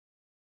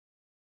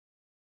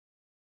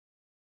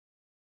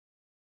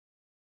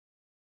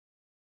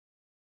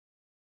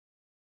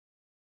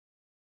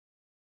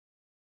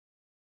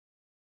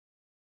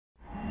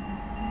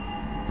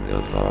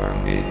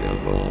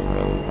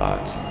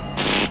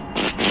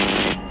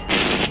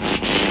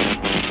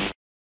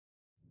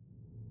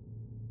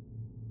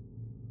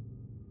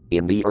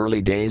In the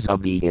early days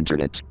of the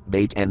internet,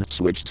 bait and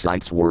switch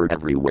sites were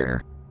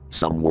everywhere.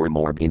 Some were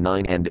more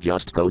benign and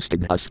just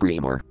posted a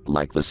screamer,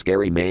 like the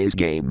scary maze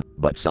game,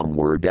 but some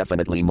were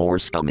definitely more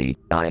scummy,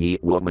 i.e.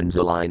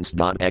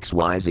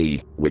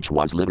 womansalliance.xyz, which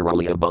was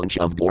literally a bunch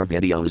of gore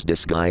videos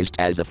disguised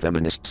as a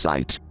feminist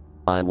site.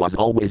 I was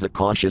always a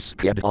cautious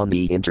kid on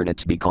the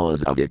internet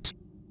because of it.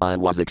 I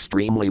was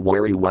extremely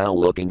wary while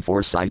looking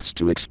for sites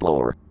to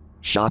explore.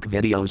 Shock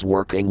videos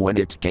working when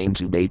it came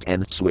to bait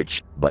and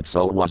switch, but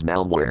so was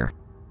malware.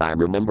 I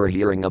remember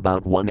hearing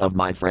about one of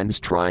my friends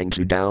trying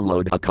to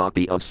download a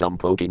copy of some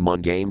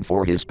Pokemon game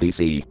for his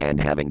PC and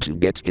having to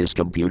get his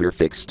computer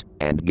fixed,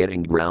 and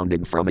getting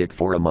grounded from it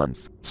for a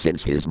month,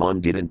 since his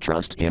mom didn't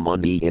trust him on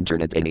the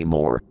internet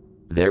anymore.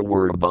 There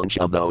were a bunch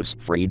of those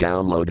free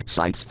download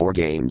sites for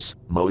games,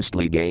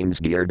 mostly games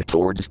geared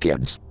towards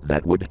kids,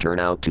 that would turn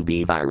out to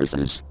be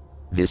viruses.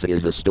 This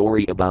is a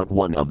story about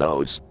one of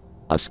those.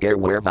 A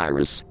Scareware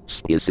virus,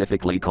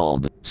 specifically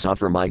called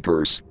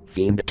SUFFERMYCURSE,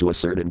 themed to a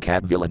certain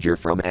cat villager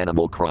from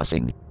Animal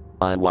Crossing.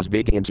 I was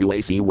big into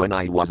AC when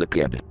I was a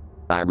kid.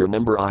 I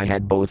remember I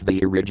had both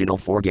the original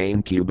for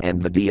GameCube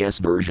and the DS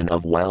version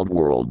of Wild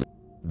World.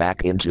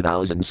 Back in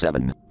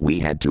 2007, we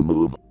had to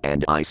move,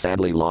 and I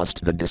sadly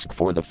lost the disc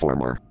for the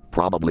former,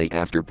 probably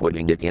after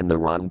putting it in the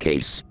wrong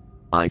case.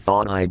 I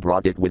thought I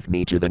brought it with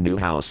me to the new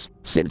house,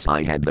 since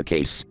I had the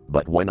case,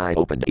 but when I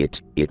opened it,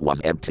 it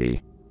was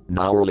empty.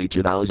 Now early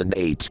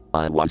 2008,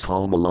 I was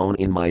home alone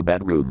in my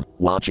bedroom,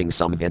 watching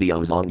some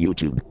videos on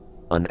YouTube.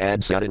 An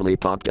ad suddenly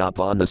popped up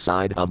on the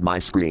side of my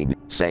screen,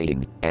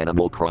 saying,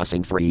 "Animal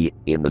Crossing free,"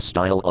 in the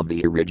style of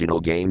the original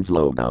game's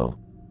logo.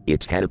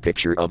 It had a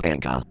picture of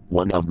Anka,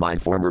 one of my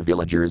former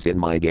villagers in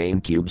my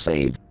GameCube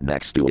save,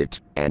 next to it,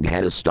 and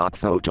had a stock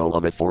photo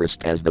of a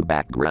forest as the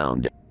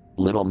background.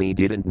 Little me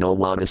didn't know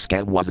what a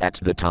scam was at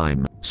the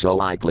time,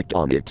 so I clicked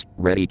on it,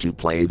 ready to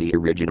play the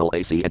original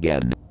AC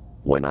again.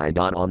 When I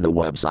got on the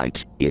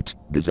website, it,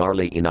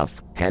 bizarrely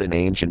enough, had an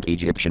ancient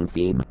Egyptian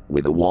theme,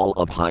 with a wall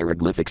of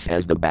hieroglyphics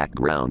as the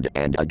background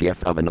and a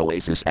gif of an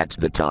oasis at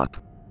the top.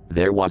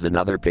 There was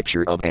another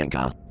picture of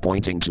Anka,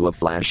 pointing to a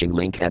flashing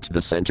link at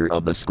the center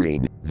of the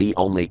screen, the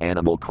only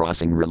Animal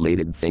Crossing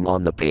related thing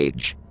on the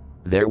page.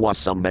 There was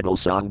some metal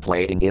song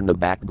playing in the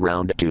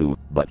background too,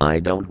 but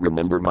I don't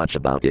remember much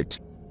about it.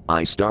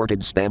 I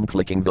started spam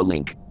clicking the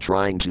link,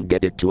 trying to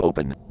get it to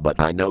open, but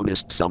I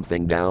noticed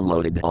something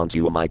downloaded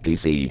onto my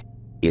PC.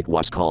 It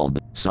was called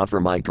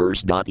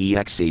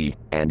SUFFERMYCURSE.exe,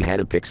 and had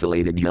a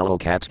pixelated yellow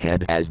cat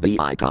head as the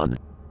icon.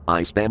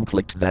 I spam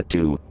clicked that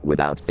too,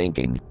 without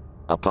thinking.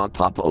 A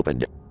pop-up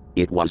opened.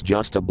 It was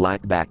just a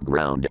black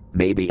background,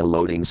 maybe a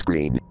loading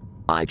screen.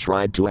 I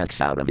tried to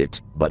X out of it,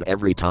 but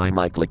every time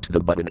I clicked the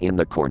button in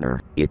the corner,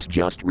 it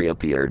just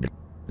reappeared.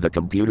 The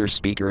computer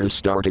speakers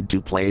started to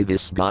play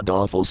this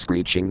god-awful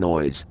screeching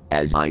noise,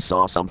 as I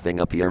saw something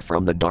appear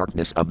from the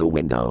darkness of the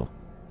window.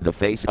 The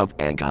face of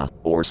Anka,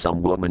 or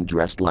some woman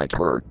dressed like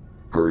her.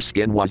 Her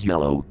skin was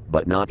yellow,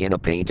 but not in a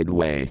painted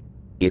way.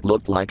 It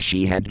looked like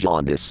she had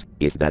jaundice,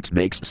 if that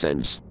makes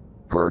sense.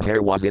 Her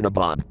hair was in a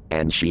bob,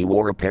 and she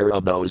wore a pair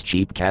of those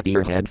cheap cat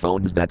ear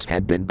headphones that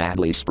had been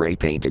badly spray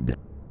painted.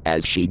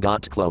 As she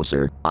got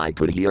closer, I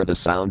could hear the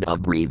sound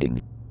of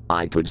breathing.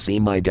 I could see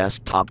my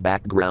desktop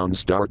background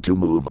start to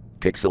move,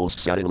 pixels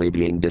suddenly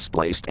being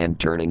displaced and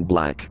turning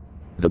black.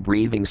 The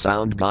breathing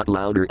sound got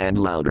louder and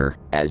louder,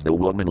 as the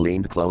woman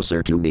leaned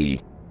closer to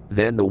me.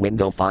 Then the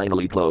window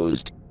finally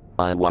closed.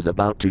 I was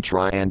about to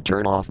try and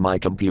turn off my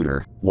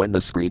computer, when the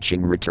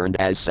screeching returned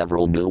as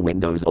several new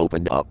windows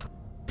opened up.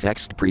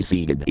 Text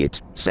preceded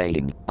it,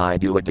 saying, "I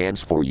do a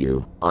dance for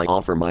you, I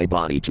offer my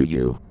body to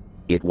you."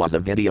 It was a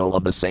video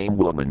of the same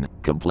woman,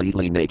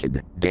 completely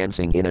naked,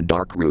 dancing in a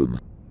dark room.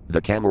 The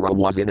camera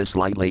was in a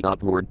slightly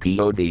upward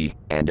POV,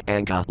 and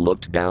Anka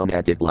looked down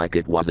at it like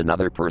it was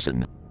another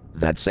person.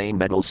 That same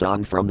metal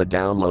song from the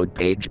download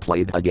page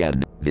played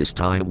again, this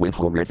time with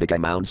horrific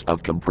amounts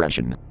of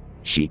compression.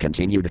 She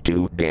continued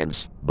to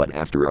dance, but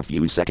after a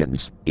few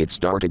seconds, it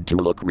started to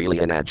look really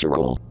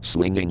unnatural,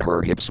 swinging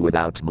her hips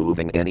without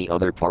moving any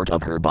other part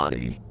of her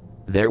body.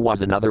 There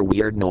was another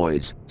weird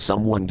noise,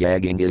 someone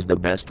gagging is the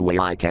best way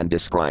I can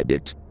describe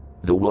it.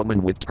 The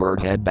woman whipped her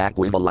head back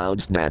with a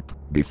loud snap,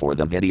 before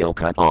the video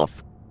cut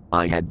off.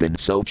 I had been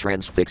so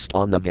transfixed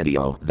on the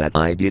video that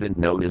I didn't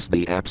notice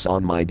the apps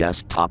on my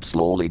desktop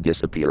slowly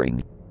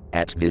disappearing.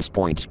 At this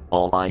point,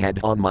 all I had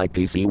on my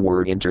PC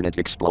were Internet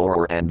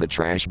Explorer and the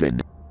trash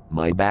bin.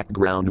 My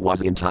background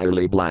was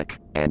entirely black,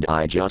 and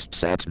I just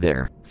sat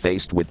there,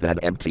 faced with that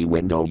empty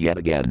window yet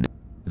again.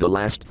 The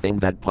last thing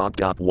that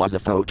popped up was a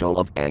photo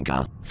of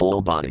Anka,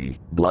 full body,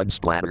 blood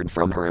splattered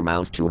from her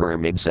mouth to her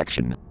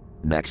midsection.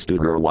 Next to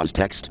her was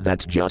text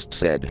that just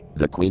said,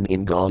 "The Queen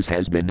in Gauze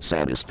has been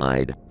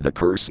satisfied, the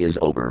curse is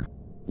over."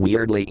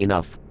 Weirdly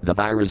enough, the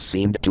virus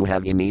seemed to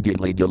have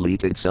immediately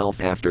deleted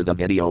itself after the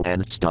video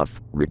and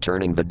stuff,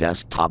 returning the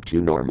desktop to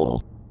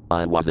normal.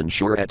 I wasn't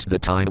sure at the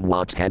time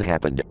what had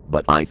happened,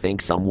 but I think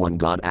someone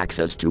got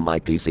access to my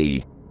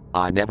PC.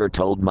 I never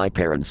told my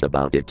parents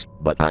about it,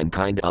 but I'm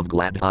kind of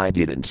glad I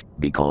didn't,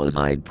 because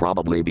I'd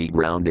probably be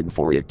grounded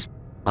for it.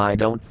 I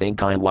don't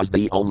think I was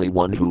the only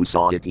one who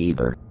saw it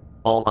either.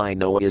 All I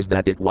know is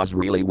that it was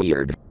really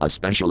weird,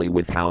 especially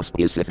with how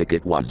specific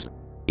it was.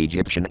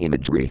 Egyptian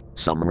imagery,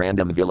 some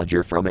random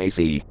villager from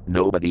AC,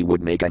 nobody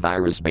would make a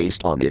virus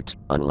based on it,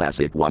 unless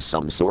it was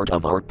some sort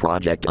of art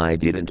project I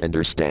didn't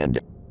understand.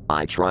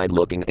 I tried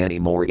looking any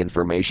more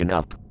information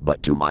up,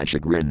 but to my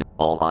chagrin,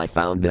 all I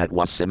found that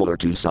was similar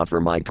to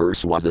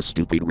SUFFERMYCURSE was a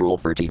stupid Rule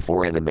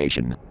 34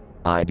 animation.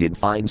 I did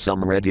find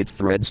some Reddit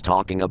threads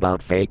talking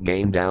about fake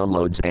game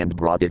downloads and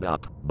brought it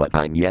up, but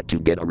I'm yet to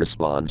get a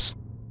response.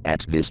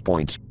 At this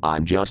point,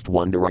 I'm just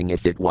wondering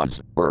if it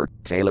was,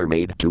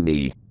 tailor-made to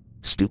me.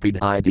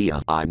 Stupid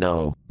idea, I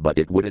know, but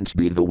it wouldn't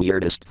be the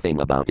weirdest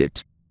thing about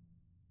it.